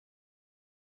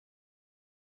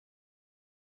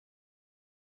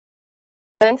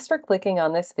Thanks for clicking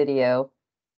on this video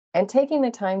and taking the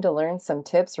time to learn some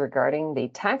tips regarding the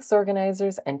tax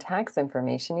organizers and tax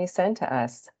information you send to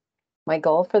us. My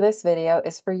goal for this video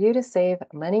is for you to save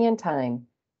money and time.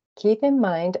 Keep in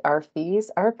mind our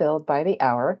fees are billed by the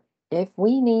hour. If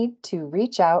we need to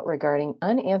reach out regarding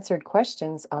unanswered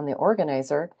questions on the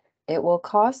organizer, it will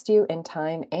cost you in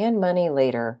time and money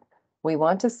later. We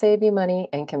want to save you money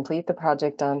and complete the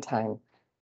project on time.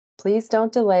 Please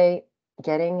don't delay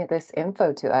getting this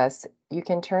info to us. You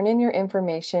can turn in your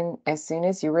information as soon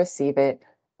as you receive it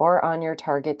or on your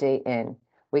target date in.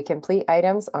 We complete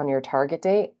items on your target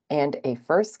date and a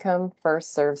first come,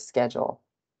 first served schedule.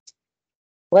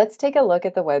 Let's take a look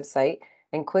at the website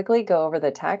and quickly go over the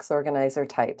tax organizer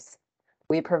types.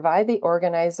 We provide the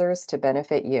organizers to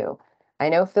benefit you. I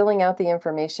know filling out the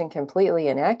information completely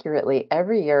and accurately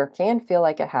every year can feel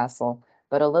like a hassle,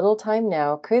 but a little time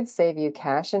now could save you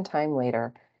cash and time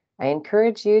later. I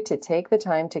encourage you to take the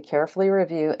time to carefully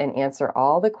review and answer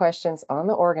all the questions on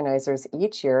the organizers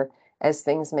each year, as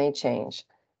things may change.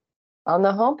 On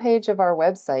the home page of our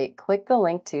website, click the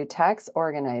link to Tax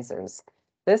Organizers.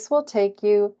 This will take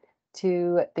you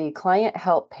to the Client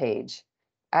Help page.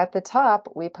 At the top,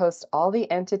 we post all the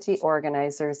entity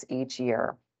organizers each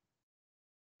year.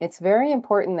 It's very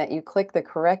important that you click the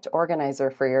correct organizer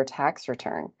for your tax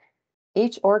return.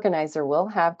 Each organizer will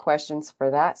have questions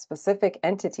for that specific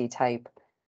entity type.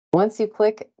 Once you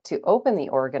click to open the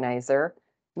organizer,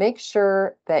 make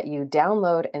sure that you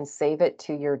download and save it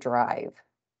to your drive.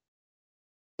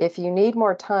 If you need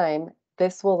more time,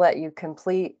 this will let you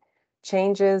complete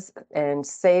changes and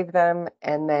save them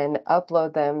and then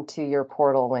upload them to your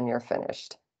portal when you're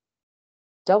finished.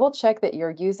 Double check that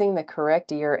you're using the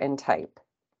correct year and type.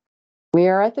 We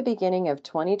are at the beginning of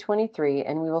 2023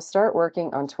 and we will start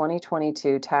working on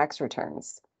 2022 tax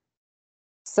returns.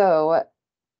 So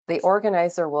the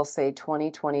organizer will say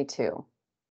 2022.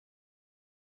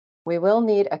 We will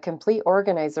need a complete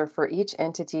organizer for each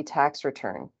entity tax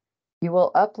return. You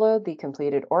will upload the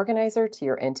completed organizer to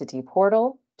your entity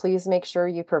portal. Please make sure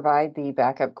you provide the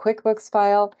backup QuickBooks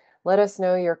file. Let us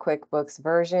know your QuickBooks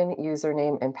version,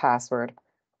 username, and password,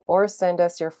 or send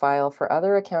us your file for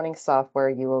other accounting software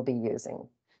you will be using.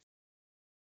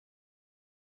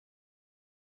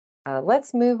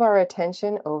 Let's move our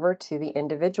attention over to the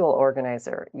individual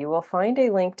organizer. You will find a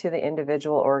link to the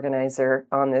individual organizer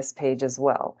on this page as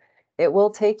well. It will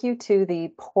take you to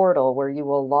the portal where you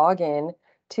will log in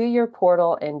to your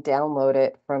portal and download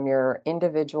it from your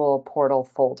individual portal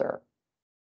folder.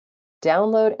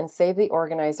 Download and save the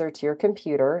organizer to your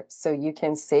computer so you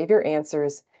can save your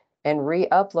answers and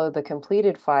re-upload the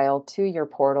completed file to your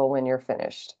portal when you're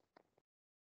finished.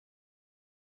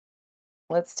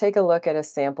 Let's take a look at a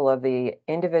sample of the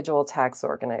individual tax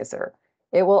organizer.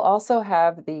 It will also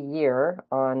have the year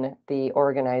on the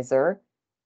organizer,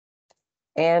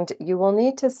 and you will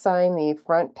need to sign the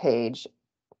front page.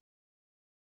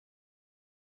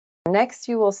 Next,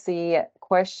 you will see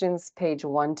questions page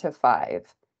 1 to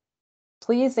 5.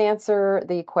 Please answer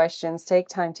the questions. Take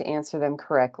time to answer them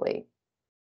correctly.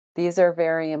 These are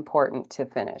very important to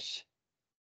finish.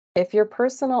 If your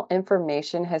personal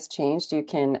information has changed, you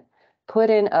can put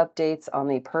in updates on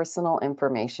the personal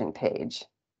information page.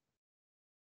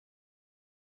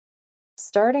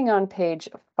 Starting on page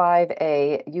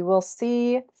 5A, you will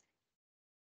see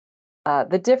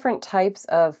the different types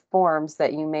of forms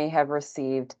that you may have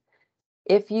received.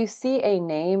 If you see a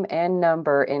name and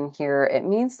number in here, it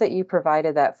means that you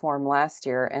provided that form last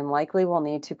year and likely will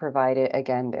need to provide it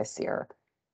again this year.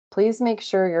 Please make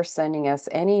sure you're sending us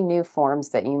any new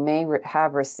forms that you may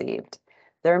have received.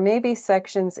 There may be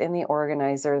sections in the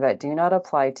organizer that do not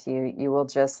apply to you. You will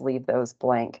just leave those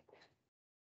blank.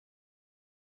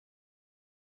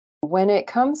 When it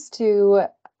comes to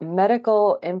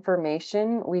medical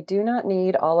information, we do not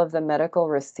need all of the medical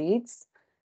receipts,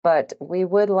 but we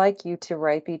would like you to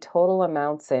write the total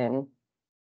amounts in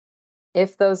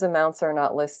if those amounts are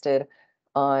not listed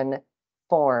on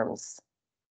forms.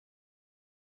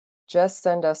 Just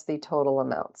send us the total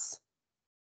amounts.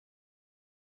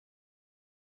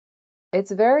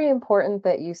 It's very important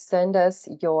that you send us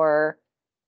your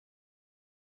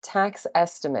tax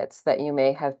estimates that you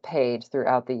may have paid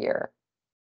throughout the year.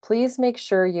 Please make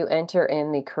sure you enter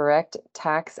in the correct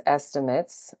tax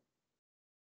estimates,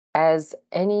 as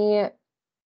any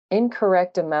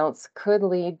incorrect amounts could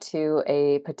lead to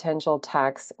a potential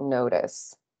tax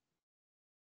notice.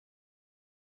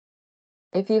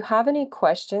 If you have any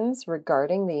questions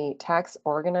regarding the tax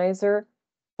organizer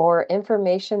or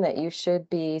information that you should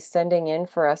be sending in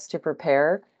for us to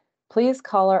prepare, please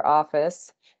call our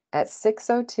office at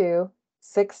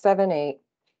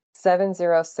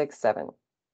 602-678-7067.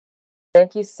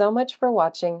 Thank you so much for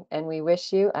watching, and we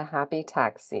wish you a happy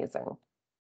tax season.